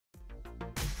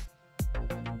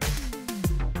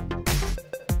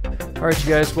Alright,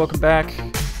 you guys, welcome back.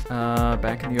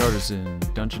 Back in the Artisan.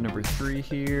 Dungeon number 3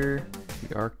 here.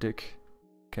 The Arctic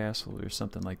Castle or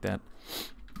something like that.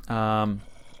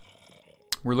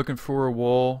 We're looking for a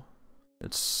wall.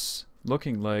 It's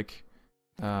looking like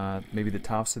maybe the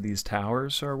tops of these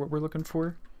towers are what we're looking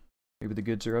for. Maybe the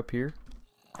goods are up here.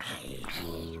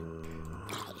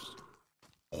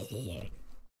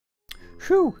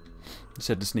 Whew! I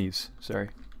said to sneeze. Sorry.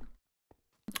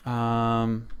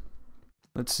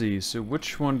 Let's see. So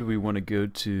which one do we want to go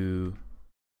to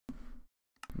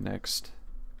next?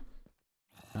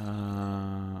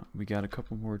 We got a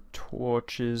couple more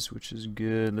torches, which is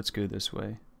good. Let's go this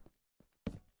way.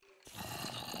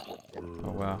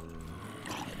 Oh, wow.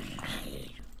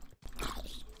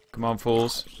 Come on,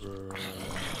 fools.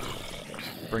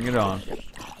 Bring it on.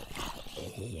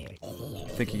 I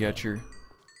think you got your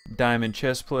diamond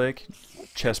chest plate.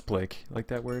 Chest plate. Like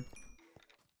that word?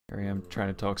 Here I am trying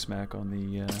to talk smack on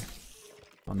the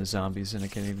zombies and I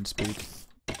can't even speak.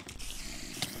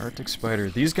 Arctic spider.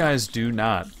 These guys do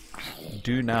not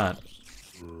get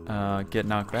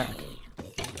knocked back.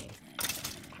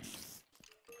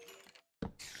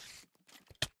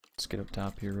 Let's get up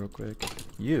top here real quick.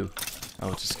 You.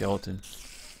 Oh, it's a skeleton.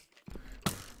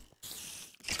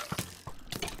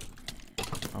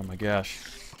 Oh my gosh.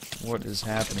 What is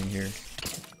happening here?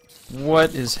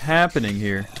 What is happening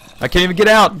here? I can't even get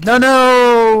out! No,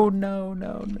 no! No,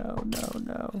 no, no, no,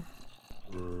 no.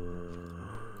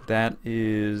 That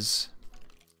is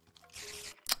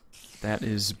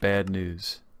bad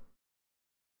news.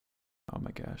 Oh my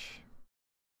gosh.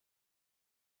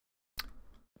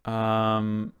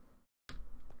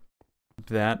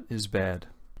 That is bad.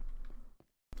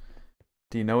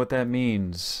 Do you know what that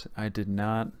means? I did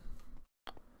not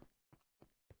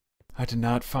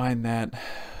find that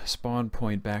spawn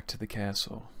point back to the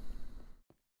castle.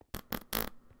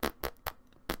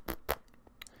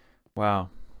 Wow.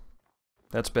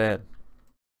 That's bad.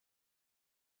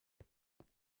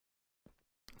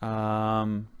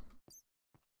 Guys,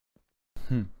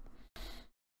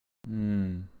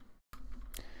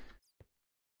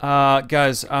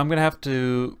 I'm gonna have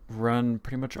to run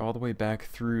pretty much all the way back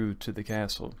through to the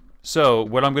castle. So,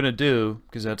 what I'm gonna do,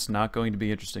 because that's not going to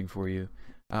be interesting for you,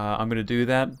 I'm gonna do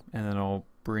that, and then I'll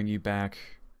bring you back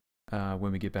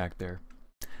when we get back there.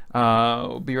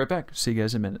 I'll be right back. See you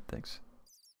guys in a minute. Thanks.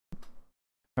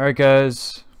 Alright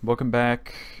guys, welcome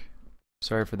back.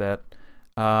 Sorry for that.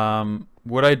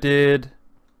 What I did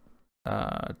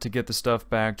to get the stuff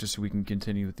back, just so we can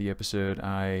continue with the episode,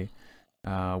 I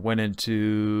went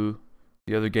into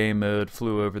the other game mode,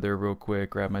 flew over there real quick,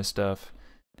 grabbed my stuff,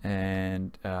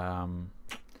 and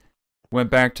went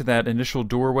back to that initial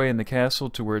doorway in the castle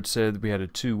to where it said we had a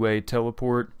two-way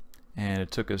teleport, and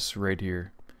it took us right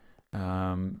here.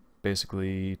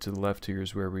 Basically, to the left here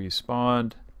is where we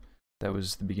spawned. That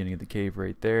was the beginning of the cave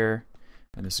right there,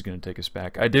 and this is going to take us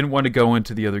back. I didn't want to go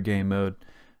into the other game mode,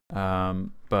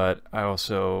 but I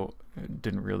also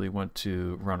didn't really want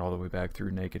to run all the way back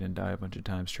through naked and die a bunch of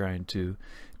times trying to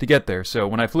get there. So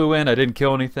when I flew in, I didn't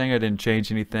kill anything, I didn't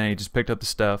change anything, I just picked up the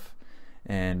stuff,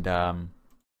 and now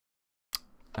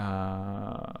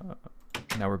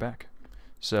we're back.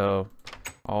 So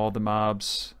all the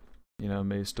mobs, you know,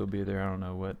 may still be there. I don't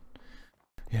know what,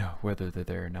 you know, whether they're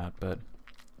there or not, but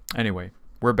anyway,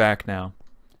 we're back now,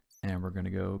 and we're gonna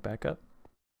go back up.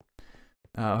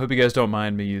 I hope you guys don't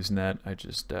mind me using that. I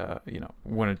just, you know,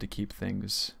 wanted to keep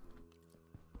things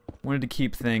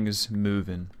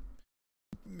moving,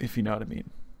 if you know what I mean.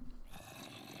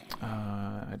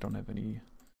 I don't have any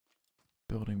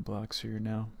building blocks here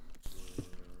now.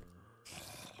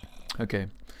 Okay,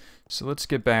 so let's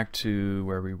get back to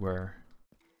where we were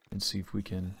and see if we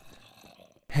can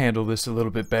handle this a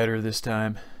little bit better this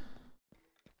time.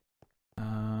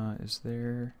 Is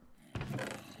there... I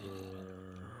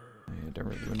don't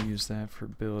really want to use that for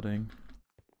building.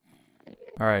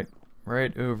 Alright,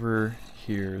 right over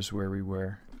here is where we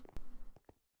were.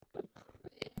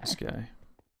 This guy.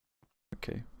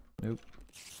 Okay, nope.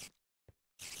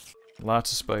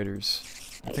 Lots of spiders.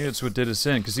 I think that's what did us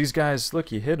in, because these guys,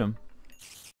 look, you hit them.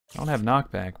 I don't have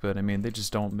knockback, but I mean, they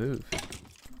just don't move.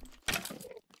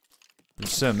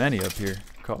 There's so many up here.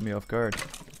 Caught me off guard.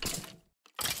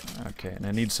 Okay, and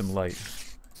I need some light.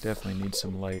 Definitely need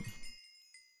some light.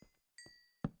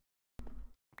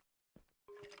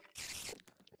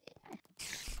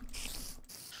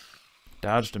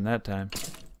 Dodged him that time.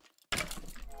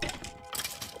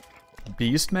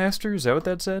 Beastmaster? Is that what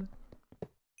that said?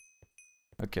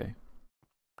 Okay.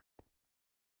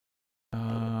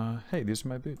 Hey, these are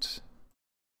my boots.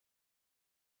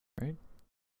 Right?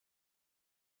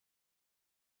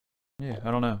 Yeah,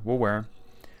 I don't know. We'll wear them.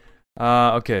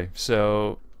 Okay,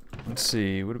 so let's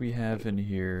see. What do we have in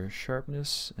here?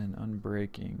 Sharpness and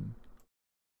unbreaking.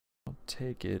 I'll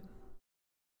take it.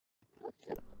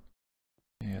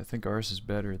 Yeah, I think ours is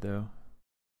better though.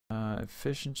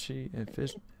 Efficiency.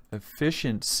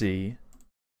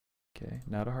 Okay,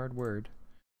 not a hard word.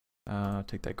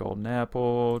 Take that golden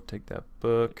apple. Take that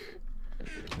book.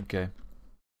 Okay.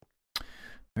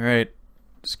 All right.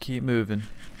 Just keep moving.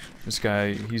 This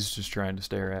guy, he's just trying to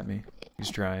stare at me. He's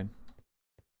trying.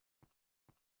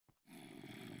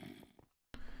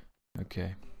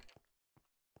 Okay.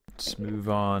 Let's move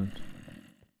on.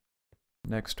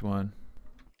 Next one.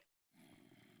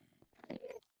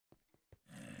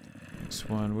 Next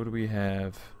one, what do we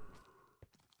have?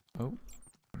 Oh,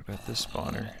 what about this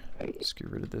spawner? Let's get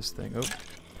rid of this thing. Oh.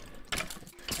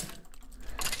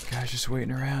 Guy's just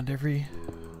waiting around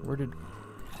Where did...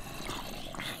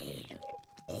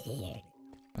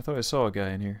 I thought I saw a guy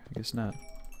in here. I guess not.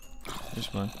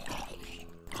 There's one.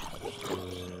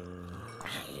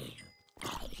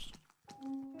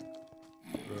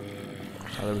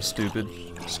 Oh, that was stupid.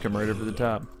 Just come right over the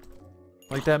top.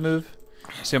 Like that move?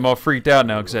 See, I'm all freaked out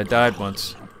now because I died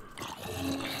once.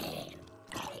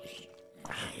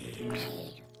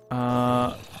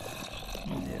 Yeah.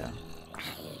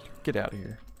 Get out of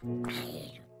here.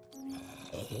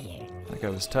 That guy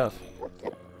was tough.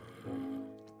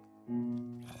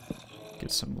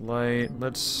 Get some light.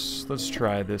 Let's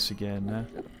try this again. Huh?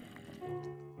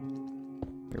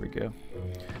 Here we go.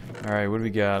 Alright, what do we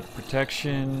got?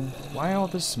 Protection. Why all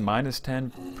this minus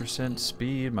 10%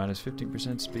 speed, minus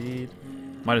 15% speed,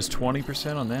 minus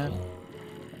 20% on that?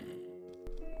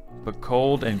 But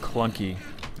cold and clunky.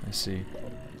 I see.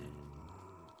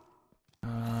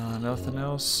 Nothing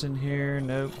else in here?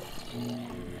 Nope.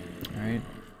 Alright.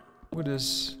 What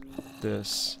is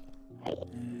this?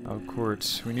 Oh,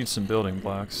 quartz. We need some building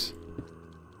blocks.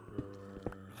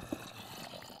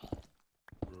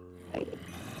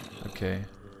 Okay.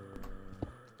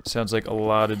 Sounds like a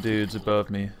lot of dudes above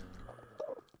me.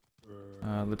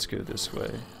 Let's go this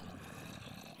way.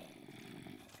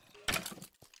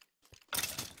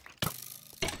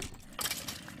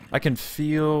 I can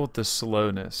feel the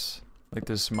slowness. Like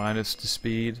this minus to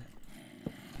speed.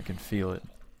 I can feel it.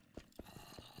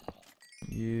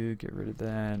 You get rid of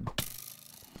that.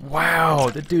 Wow,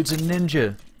 that dude's a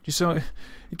ninja. You saw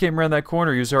he came around that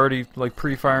corner, he was already like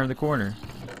pre-firing the corner.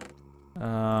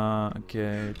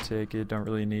 Okay, take it, don't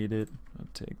really need it. I'll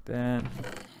take that.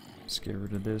 Let's get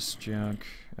rid of this junk.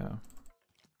 Oh.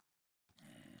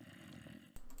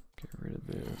 Get rid of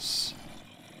this.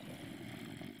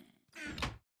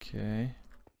 Okay.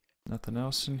 Nothing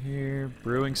else in here.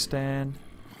 Brewing stand.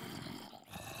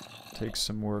 Take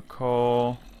some more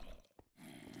coal.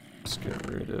 Let's get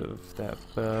rid of that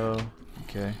bow.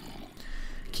 Okay.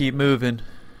 Keep moving.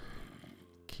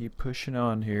 Keep pushing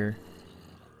on here.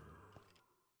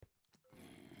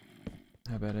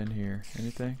 How about in here?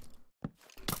 Anything?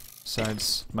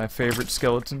 Besides my favorite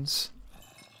skeletons?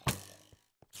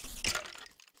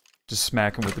 Just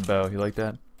smack him with the bow. You like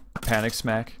that? Panic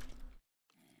smack?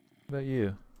 What about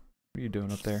you? What are you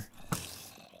doing up there?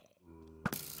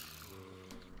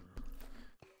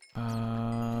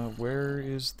 Where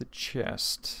is the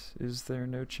chest? Is there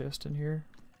no chest in here?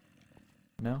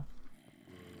 No?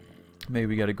 Maybe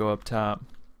we gotta go up top.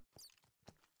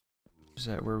 Is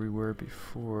that where we were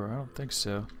before? I don't think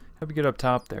so. How'd we get up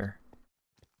top there?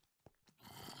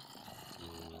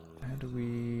 How do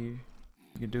we...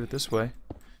 We can do it this way.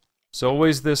 It's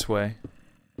always this way.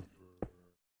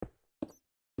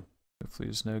 Hopefully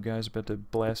there's no guys about to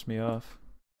blast me off.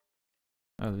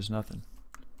 Oh, there's nothing.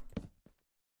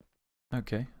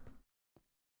 Okay.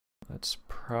 That's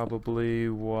probably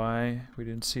why we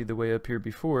didn't see the way up here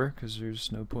before, because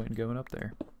there's no point in going up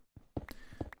there.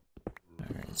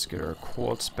 Alright, let's get our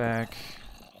quartz back.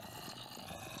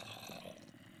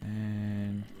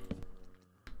 And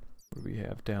what do we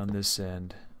have down this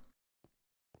end?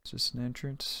 Is this an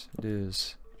entrance? It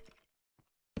is.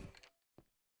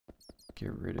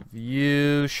 Get rid of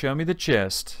you. Show me the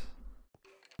chest.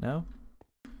 No?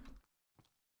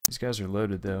 These guys are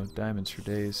loaded though. Diamonds for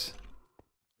days.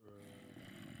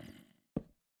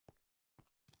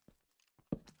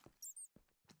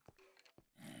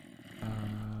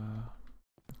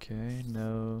 Okay,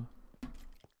 no.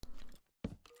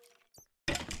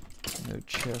 No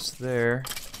chest there.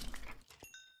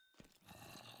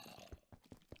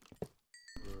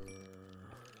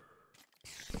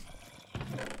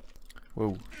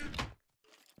 Whoa.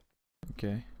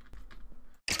 Okay.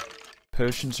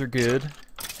 Potions are good.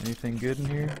 Anything good in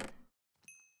here?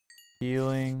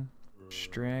 Healing.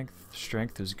 Strength.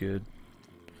 Strength is good.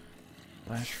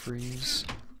 Flash freeze.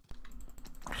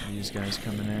 These guys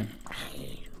coming in.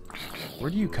 Where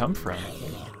do you come from?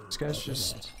 This guy's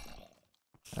just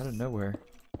out of nowhere.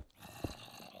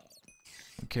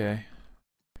 Okay.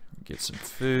 Get some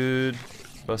food.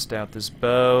 Bust out this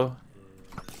bow.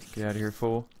 Get out of here,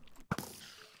 fool.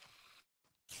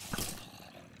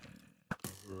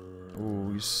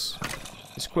 Ooh, he's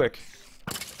quick.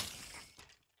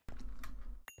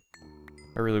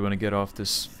 I really want to get off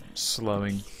this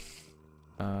slowing,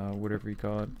 whatever you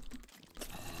call it,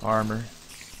 armor.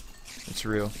 It's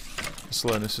real. The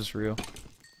slowness is real.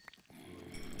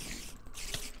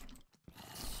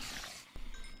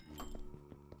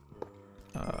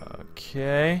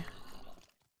 Okay.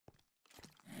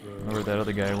 I don't know where that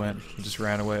other guy went. He just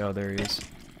ran away. Oh, there he is.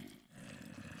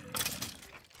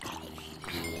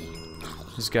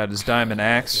 He's got his diamond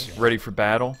axe ready for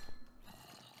battle.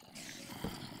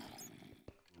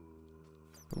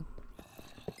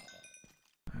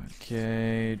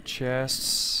 Okay,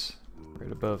 chests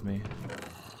right above me.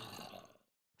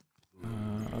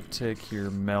 I'll take your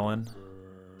melon.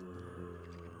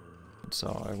 That's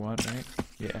all I want, right?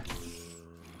 Yeah.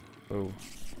 Oh.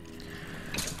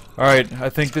 Alright, I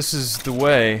think this is the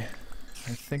way.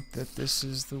 I think that this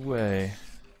is the way.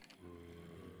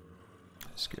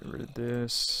 Let's get rid of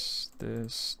this.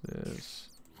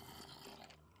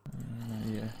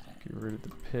 Yeah, get rid of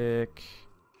the pick.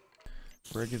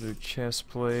 Regular chest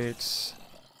plates.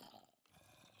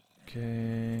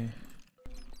 Okay.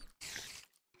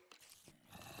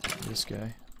 This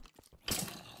guy.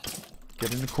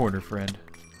 Get in the corner, friend.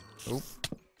 Oh.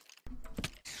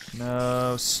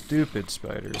 No, stupid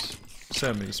spiders.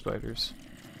 So many spiders.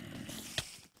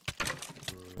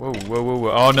 Whoa, whoa, whoa,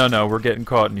 whoa. Oh, no, no, we're getting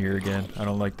caught in here again. I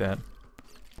don't like that.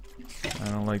 I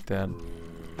don't like that.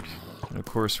 And of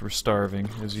course, we're starving,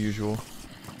 as usual.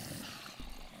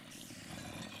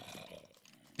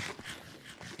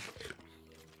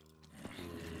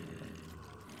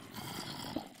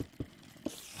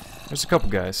 There's a couple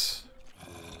guys.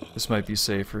 This might be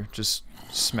safer. Just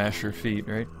smash your feet,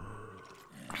 right?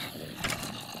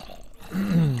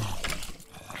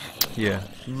 Yeah,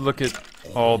 look at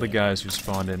all the guys who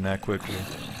spawned in that quickly.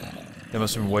 They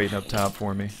must have been waiting up top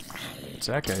for me. It's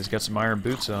that guy. He's got some iron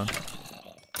boots on.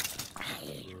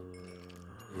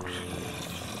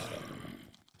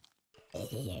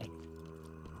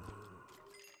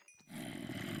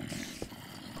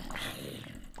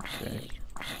 Okay.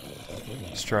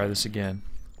 Let's try this again.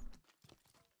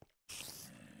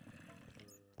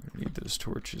 I need those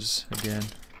torches again.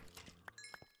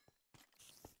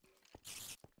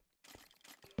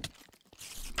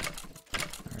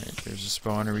 Alright, there's a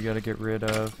spawner we gotta get rid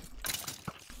of.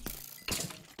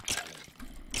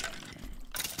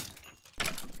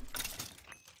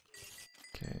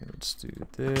 Okay, let's do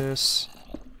this.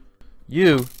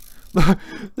 You!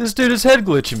 This dude is head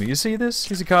glitching me. You see this?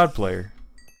 He's a COD player.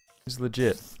 He's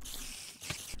legit.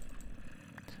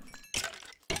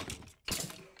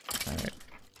 Alright.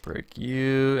 Break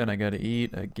you, and I gotta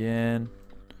eat again.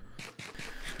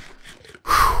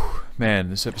 Whew. Man,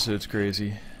 this episode's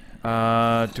crazy.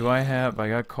 Do I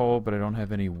got coal, but I don't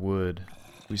have any wood.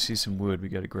 We see some wood, we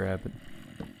gotta grab it.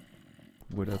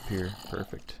 Wood up here.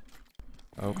 Perfect.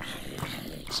 Oh.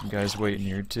 Some guys waiting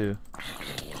here, too.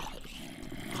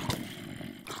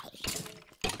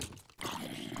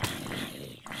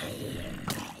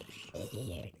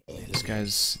 These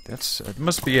guys, it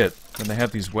must be it. When they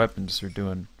have these weapons, they're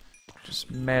doing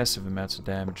just massive amounts of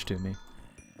damage to me.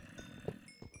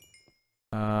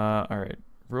 Alright.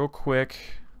 Real quick,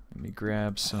 let me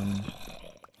grab some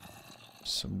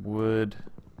wood.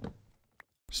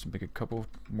 Just to make a couple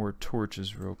more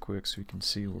torches real quick so we can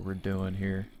see what we're doing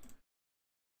here.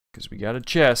 Because we got a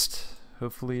chest.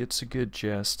 Hopefully it's a good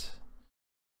chest.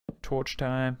 Torch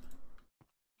time.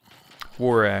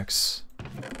 War axe.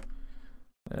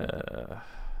 I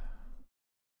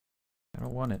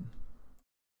don't want it.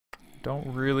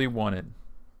 Don't really want it.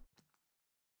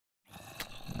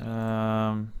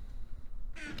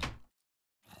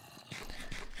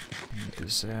 Need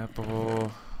this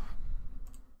apple.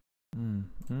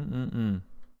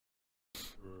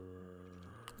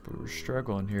 But we're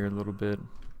struggling here a little bit.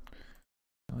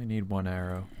 I only need one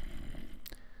arrow.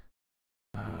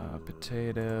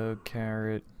 Potato,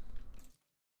 carrot.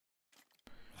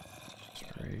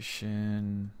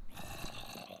 Inspiration.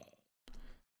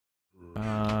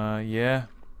 Yeah.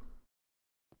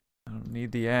 I don't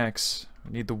need the axe.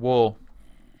 I need the wool.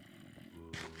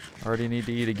 I already need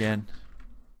to eat again.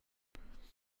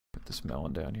 Put this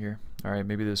melon down here. Alright,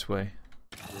 maybe this way.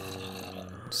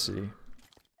 Let's see.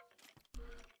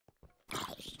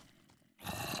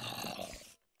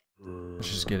 Let's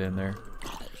just get in there.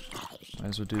 Might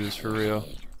as well do this for real.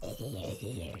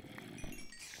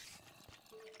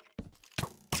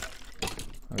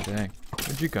 Oh dang,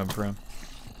 where'd you come from?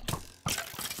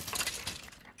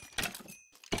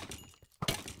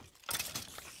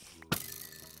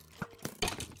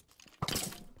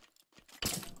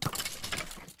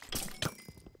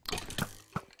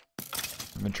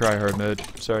 I'm in try-hard mode.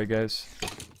 Sorry guys.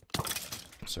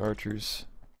 It's archers.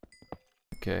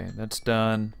 Okay, that's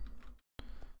done.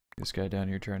 This guy down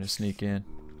here trying to sneak in.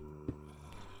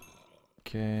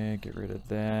 Okay, get rid of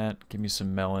that. Give me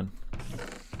some melon.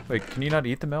 Wait, can you not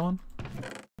eat the melon?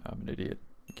 I'm an idiot.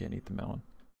 You can't eat the melon.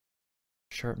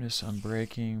 Sharpness,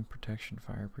 unbreaking, protection,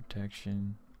 fire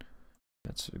protection.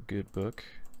 That's a good book.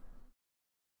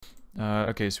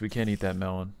 Okay, so we can't eat that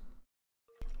melon.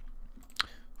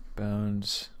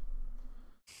 Bones.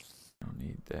 Don't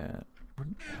need that. What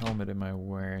helmet am I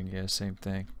wearing? Yeah, same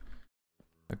thing.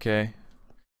 Okay.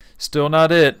 Still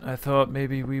not it. I thought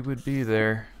maybe we would be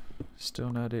there.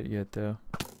 Still not it yet, though.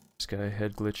 This guy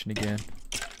head glitching again.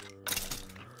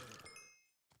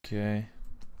 Okay.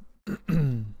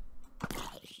 I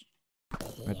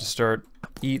have to start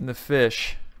eating the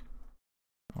fish.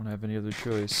 I don't have any other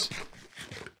choice. I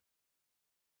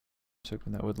was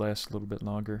hoping that would last a little bit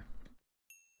longer.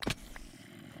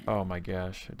 Oh my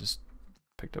gosh, I just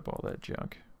picked up all that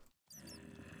junk.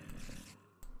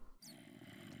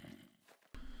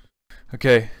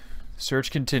 Okay,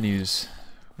 search continues.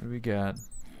 What do we got?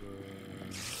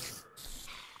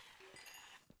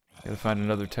 Gotta find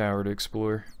another tower to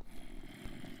explore.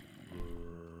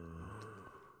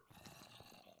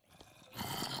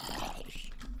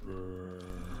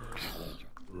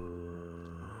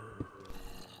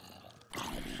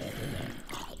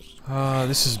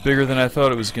 This is bigger than I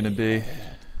thought it was gonna be.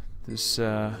 This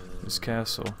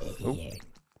castle. Oh.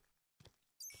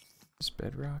 This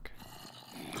bedrock.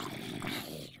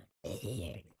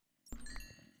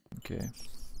 Okay.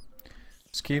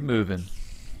 Let's keep moving.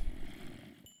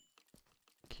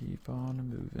 Keep on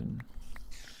moving.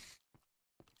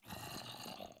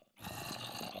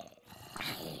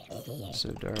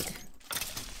 So dark.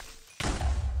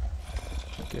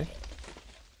 Okay.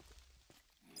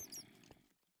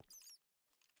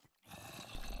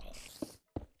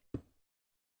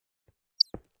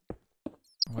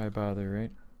 Why bother,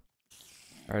 right?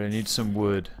 Alright, I need some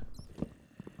wood.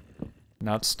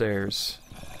 Not stairs.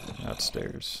 Not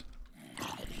stairs.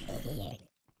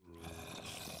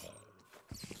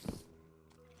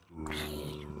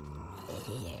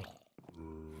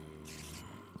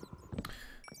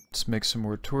 Let's make some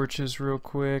more torches real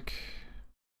quick.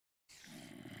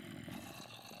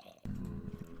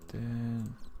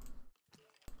 Then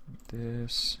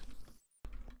this.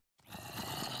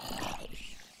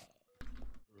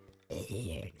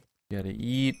 Gotta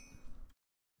eat.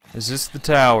 Is this the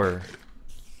tower?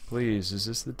 Please, is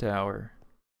this the tower?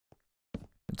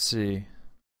 Let's see.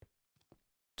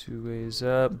 2 ways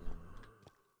up.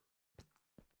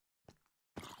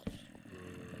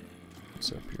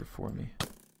 What's up here for me?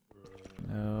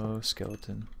 No,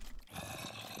 skeleton.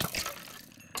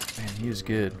 Man, he is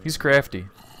good. He's crafty.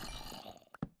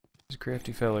 He's a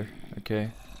crafty feller.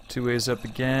 Okay. 2 ways up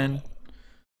again.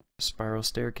 Spiral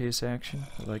staircase action.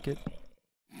 I like it.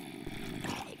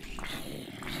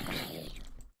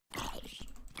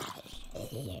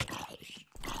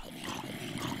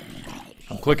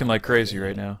 I'm clicking like crazy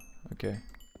right now. Okay.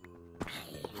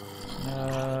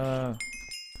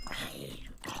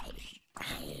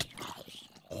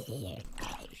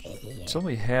 It's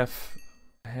only half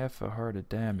a heart of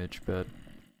damage, but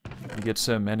you get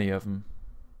so many of them.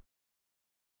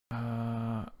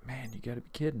 Man, you gotta be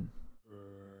kidding.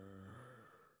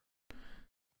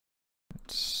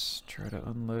 Let's try to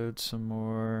unload some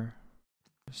more.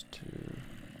 Just to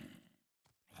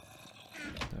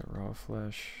that raw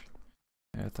flesh.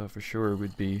 Yeah, I thought for sure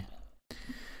we'd be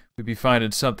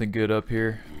finding something good up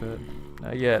here, but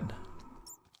not yet.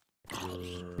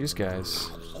 These guys,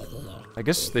 I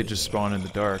guess they just spawn in the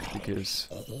dark because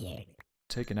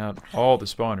taking out all the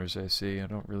spawners I see, I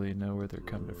don't really know where they're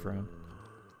coming from.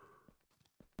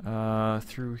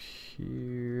 Through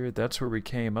here, that's where we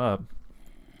came up.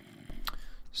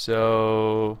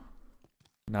 So,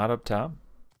 not up top.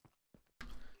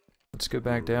 Let's go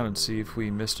back down and see if we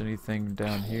missed anything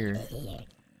down here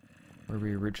where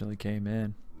we originally came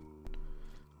in.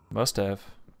 Must have.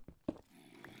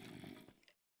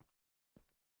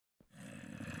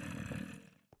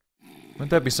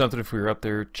 Wouldn't that be something if we were up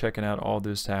there checking out all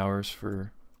those towers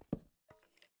for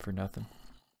nothing?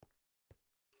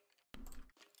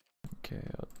 Okay,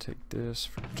 I'll take this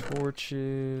for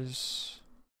torches.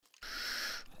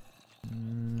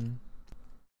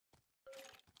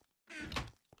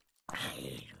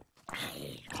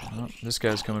 Oh, this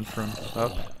guy's coming from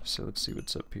up, so let's see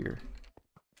what's up here.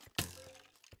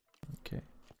 Okay.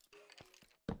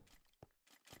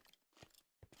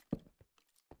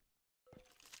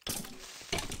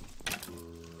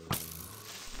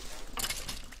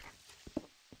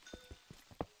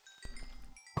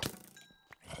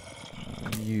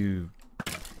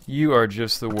 You are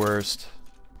just the worst.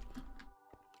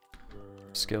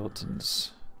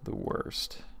 Skeletons, the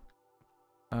worst.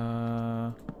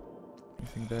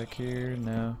 Anything back here?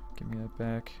 No. Give me that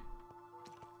back.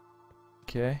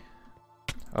 Okay.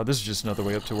 Oh, this is just another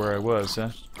way up to where I was, huh?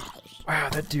 Wow,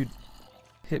 that dude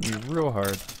hit me real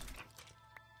hard.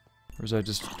 Or was I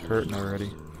just hurting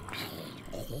already?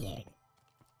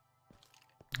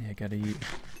 Yeah, I gotta eat.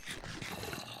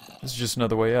 This is just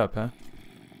another way up, huh?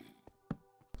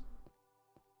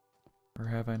 Or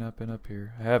have I not been up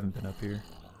here? I haven't been up here.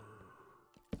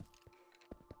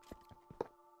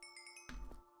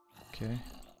 Okay.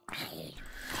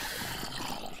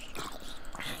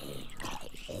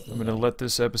 I'm gonna let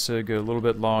this episode go a little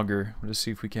bit longer. I'm gonna see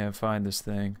if we can't find this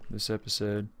thing, this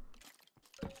episode.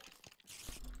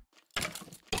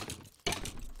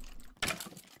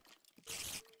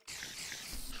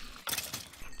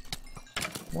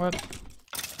 What?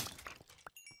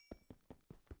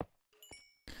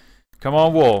 Come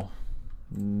on, wool.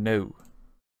 No.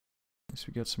 At least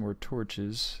we got some more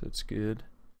torches. That's good.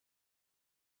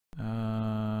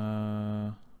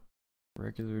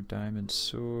 Regular diamond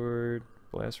sword,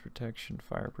 blast protection,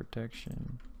 fire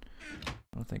protection. I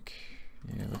don't think.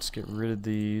 Yeah, let's get rid of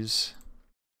these.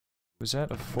 Was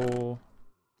that a full?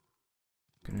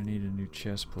 Gonna need a new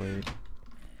chest plate.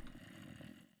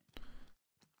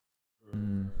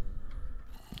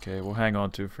 Okay, we'll hang on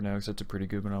to it for now because that's a pretty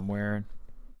good one I'm wearing.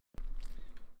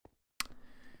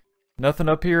 Nothing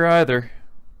up here either.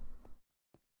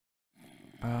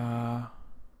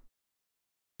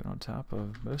 Been on top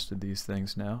of most of these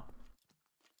things now.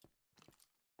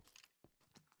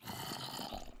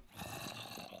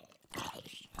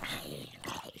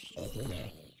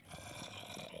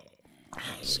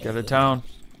 Skeleton.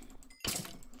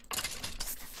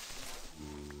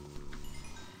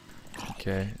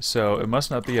 Okay, so it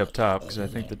must not be up top because I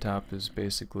think the top is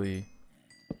basically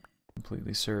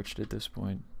completely searched at this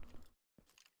point.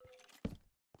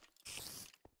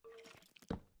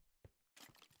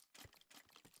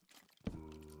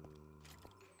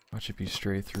 Watch it be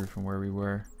straight through from where we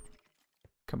were.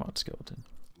 Come on, skeleton.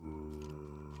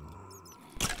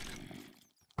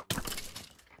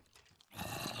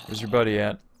 Where's your buddy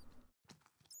at?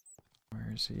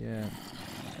 Where is he at?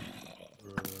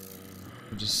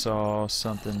 I just saw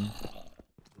something.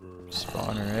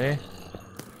 Spawner, eh?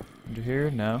 Under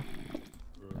here? No.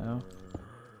 No.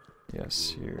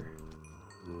 Yes, here.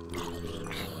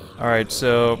 Alright,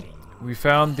 so we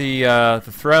found the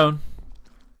throne.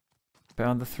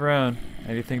 Found the throne.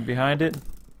 Anything behind it?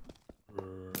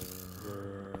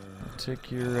 I'll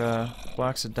take your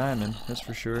blocks of diamond, that's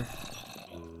for sure.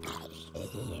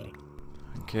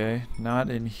 Okay, not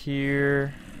in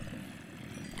here.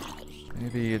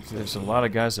 Maybe there's a lot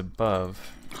of guys above.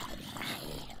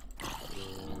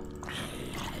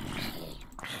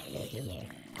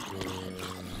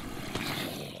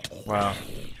 Wow.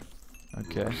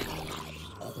 Okay.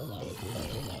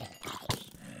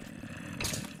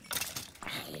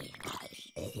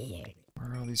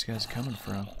 Where are all these guys coming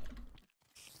from?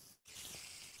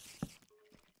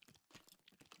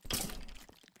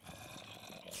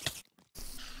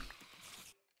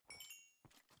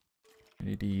 I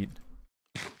need to eat.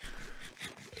 Look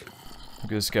at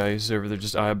this guy, he's over there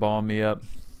just eyeballing me up.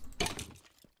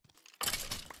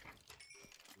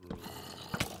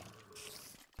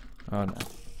 Oh no.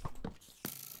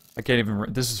 I can't even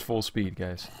run. This is full speed,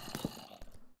 guys.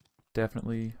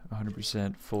 Definitely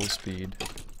 100% full speed.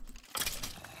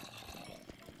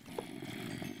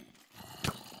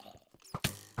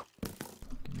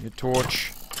 Give me a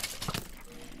torch.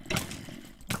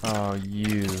 Oh,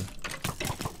 you.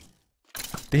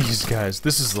 These guys,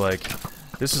 this is like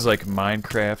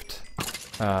Minecraft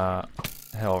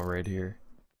hell right here.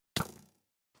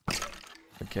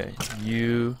 Okay,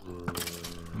 you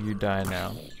die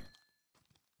now.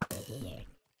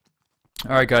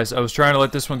 Alright guys, I was trying to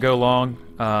let this one go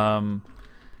long.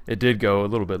 It did go a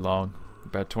little bit long,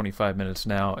 about 25 minutes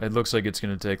now. It looks like it's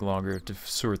going to take longer to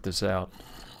sort this out.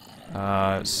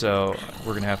 So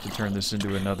we're going to have to turn this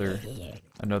into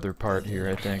another part here,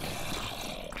 I think.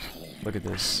 Look at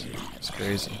this. It's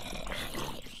crazy.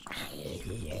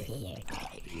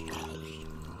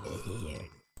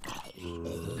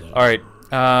 Alright,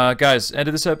 guys, end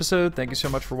of this episode. Thank you so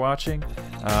much for watching.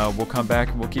 We'll come back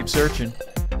and we'll keep searching.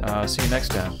 See you next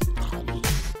time.